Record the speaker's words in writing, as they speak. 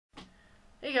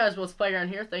Hey guys, Will's Playground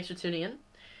here. Thanks for tuning in.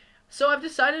 So I've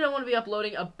decided I want to be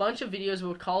uploading a bunch of videos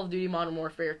about Call of Duty Modern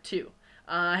Warfare 2.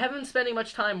 I haven't been spending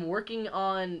much time working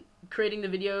on creating the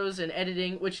videos and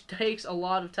editing, which takes a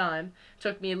lot of time. It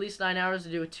took me at least 9 hours to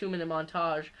do a 2-minute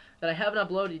montage that I haven't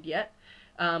uploaded yet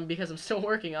because I'm still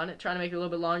working on it, trying to make it a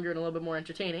little bit longer and a little bit more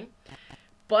entertaining.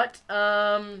 But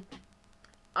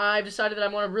I've decided that I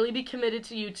want to really be committed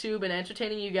to YouTube and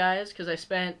entertaining you guys because I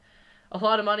spent a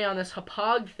lot of money on this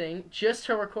Hauppauge thing just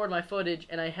to record my footage,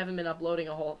 and I haven't been uploading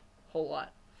a whole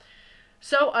lot.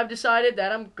 So I've decided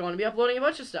that I'm going to be uploading a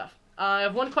bunch of stuff. I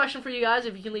have one question for you guys,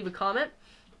 if you can leave a comment.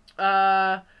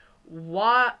 What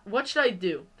should I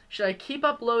do? Should I keep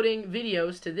uploading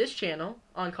videos to this channel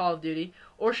on Call of Duty,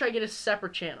 or should I get a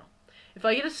separate channel? If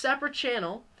I get a separate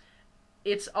channel,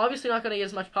 it's obviously not going to get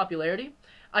as much popularity.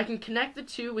 I can connect the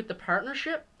two with the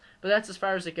partnership, but that's as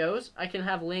far as it goes. I can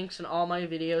have links in all my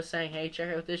videos saying, hey,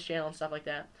 check out this channel and stuff like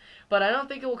that. But I don't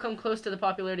think it will come close to the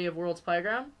popularity of World's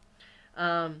Playground.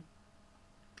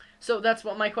 So that's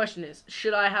what my question is.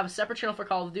 Should I have a separate channel for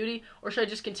Call of Duty, or should I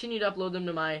just continue to upload them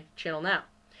to my channel now?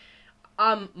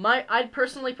 I'd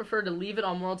personally prefer to leave it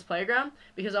on World's Playground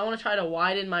because I want to try to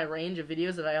widen my range of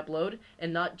videos that I upload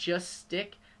and not just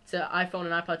stick to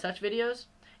iPhone and iPod Touch videos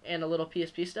and a little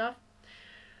PSP stuff.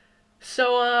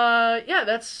 So, yeah,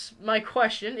 that's my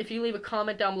question. If you leave a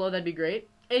comment down below, that'd be great.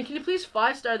 And can you please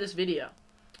 5-star this video?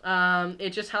 It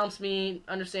just helps me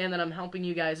understand that I'm helping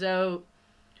you guys out.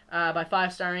 By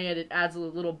 5-starring it, it adds a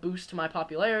little boost to my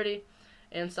popularity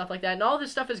and stuff like that. And all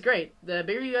this stuff is great. The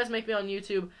bigger you guys make me on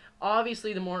YouTube,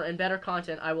 obviously the more and better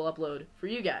content I will upload for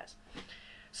you guys.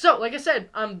 So, like I said,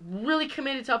 I'm really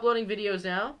committed to uploading videos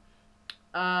now.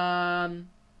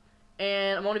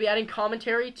 And I'm going to be adding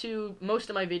commentary to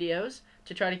most of my videos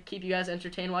to try to keep you guys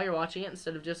entertained while you're watching it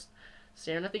instead of just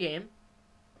staring at the game.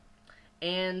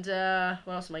 And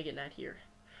what else am I getting at here?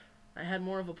 I had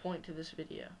more of a point to this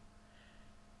video.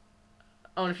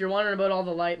 Oh, and if you're wondering about all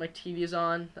the light, my TV is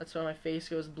on. That's why my face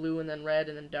goes blue and then red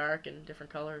and then dark and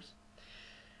different colors.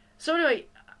 So anyway,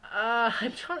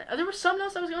 I'm trying to, there was something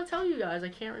else I was going to tell you guys. I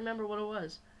can't remember what it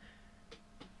was.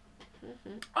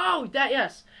 Oh,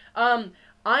 yes.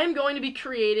 I'm going to be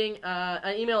creating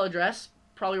an email address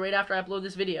probably right after I upload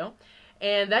this video,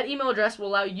 and that email address will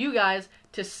allow you guys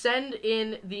to send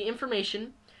in the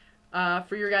information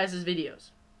for your guys' videos.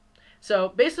 So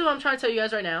basically what I'm trying to tell you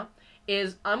guys right now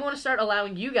is I'm going to start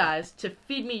allowing you guys to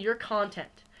feed me your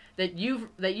content that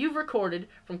you've recorded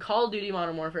from Call of Duty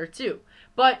Modern Warfare 2,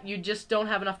 but you just don't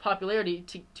have enough popularity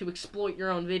to exploit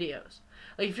your own videos.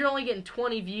 Like if you're only getting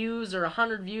 20 views or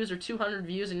 100 views or 200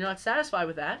 views and you're not satisfied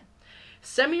with that,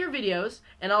 send me your videos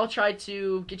and I'll try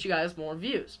to get you guys more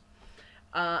views.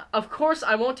 Of course,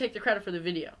 I won't take the credit for the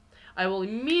video. I will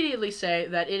immediately say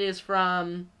that it is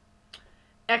from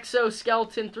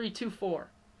Exoskeleton324.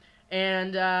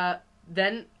 And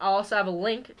then I'll also have a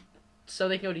link so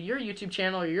they can go to your YouTube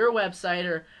channel or your website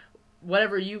or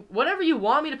whatever you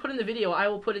want me to put in the video, I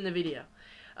will put in the video.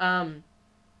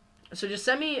 So just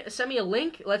send me a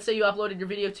link. Let's say you uploaded your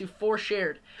video to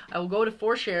 4Shared. I will go to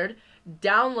 4Shared,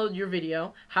 download your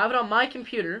video, have it on my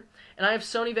computer, and I have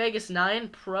Sony Vegas 9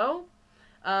 Pro,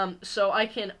 so I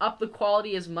can up the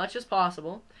quality as much as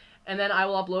possible, and then I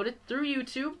will upload it through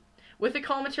YouTube with a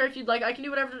commentary if you'd like. I can do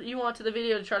whatever you want to the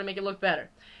video to try to make it look better,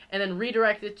 and then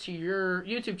redirect it to your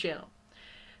YouTube channel.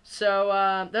 So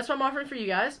that's what I'm offering for you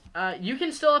guys. You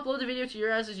can still upload the video to your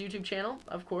guys' YouTube channel,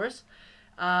 of course.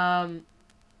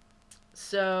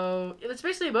 So that's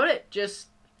basically about it. Just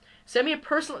send me a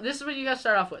personal, this is what you guys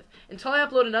start off with. Until I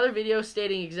upload another video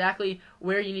stating exactly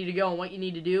where you need to go and what you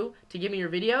need to do to give me your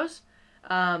videos,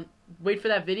 wait for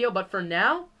that video. But for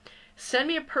now, send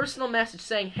me a personal message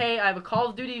saying, hey, I have a Call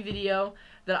of Duty video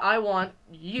that I want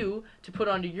you to put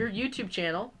onto your YouTube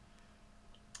channel,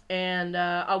 and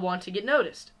I want to get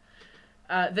noticed.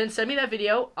 Then send me that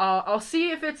video. I'll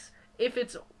see if it's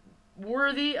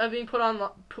worthy of being put on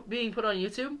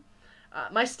YouTube.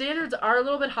 My standards are a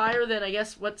little bit higher than, I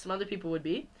guess, what some other people would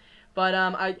be. But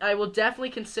I will definitely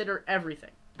consider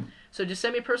everything. So just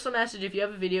send me a personal message if you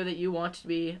have a video that you want to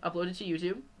be uploaded to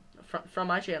YouTube from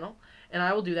my channel. And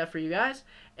I will do that for you guys.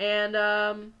 And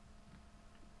then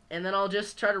I'll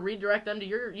just try to redirect them to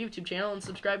your YouTube channel and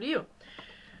subscribe to you.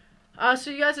 So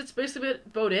you guys, it's basically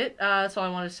about it. That's all I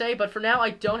want to say. But for now, I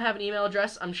don't have an email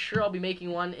address. I'm sure I'll be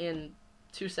making one in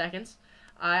 2 seconds.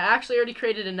 I actually already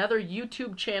created another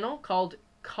YouTube channel called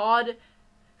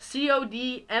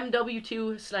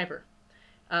CODMW2 Sniper.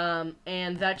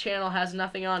 And that channel has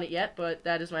nothing on it yet, but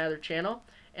that is my other channel.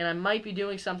 And I might be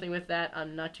doing something with that.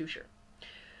 I'm not too sure.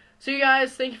 So you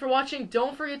guys, thank you for watching.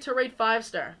 Don't forget to rate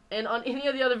 5-star. And on any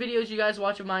of the other videos you guys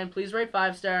watch of mine, please rate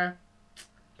 5-star,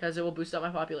 because it will boost up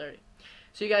my popularity.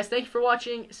 So you guys, thank you for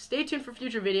watching. Stay tuned for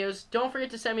future videos. Don't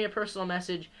forget to send me a personal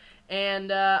message.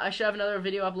 And I should have another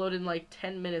video uploaded in like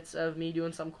 10 minutes of me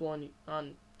doing something cool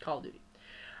on Call of Duty.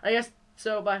 I guess,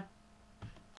 so bye.